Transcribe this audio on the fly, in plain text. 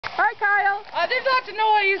Hi, Kyle. There's lots of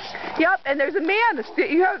noise. Yep, and there's a man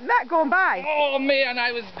you haven't met going by. Oh, man,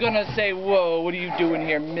 I was going to say, whoa, what are you doing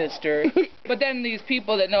here, mister? But then these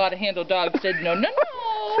people that know how to handle dogs said, no, no,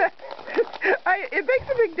 no. It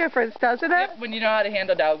makes a big difference, doesn't it? Yep, when you know how to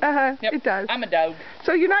handle dogs. Yep, it does. I'm a dog.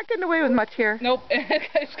 So you're not getting away with much here? Nope.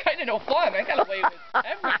 It's kind of no fun. I got away with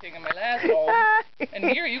everything in my last home. And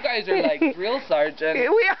here you guys are like drill sergeants.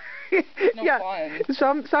 We are. No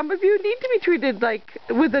fun. Some of you need to be treated like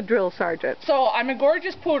with a drill sergeant. So I'm a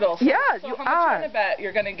gorgeous poodle. So, yeah, so you how much you want to bet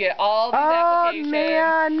you're going to get all these applications?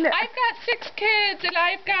 Man. I've got 6 kids and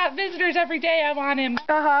I've got visitors every day. I want him.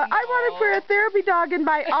 I want him for a therapy dog in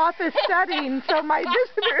my office setting, so my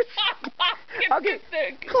visitors. Okay,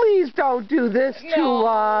 please don't do this to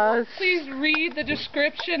us. Please read the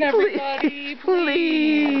description, everybody.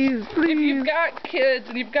 Please. If you've got kids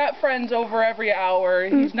and you've got friends over every hour,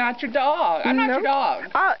 he's not your dog. I'm not your dog.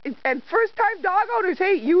 And first-time dog owners,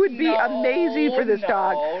 hey, you would be amazing for this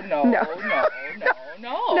dog. No.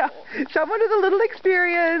 Someone with a little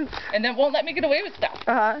experience. And then won't let me get away with stuff.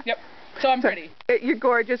 Yep. So I'm pretty. You're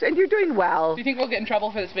gorgeous, and you're doing well. Do you think we'll get in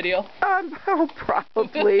trouble for this video?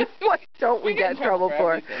 Probably. What don't we get in trouble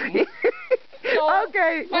for? So,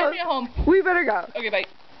 okay. Find me a home. We better go. Okay, bye.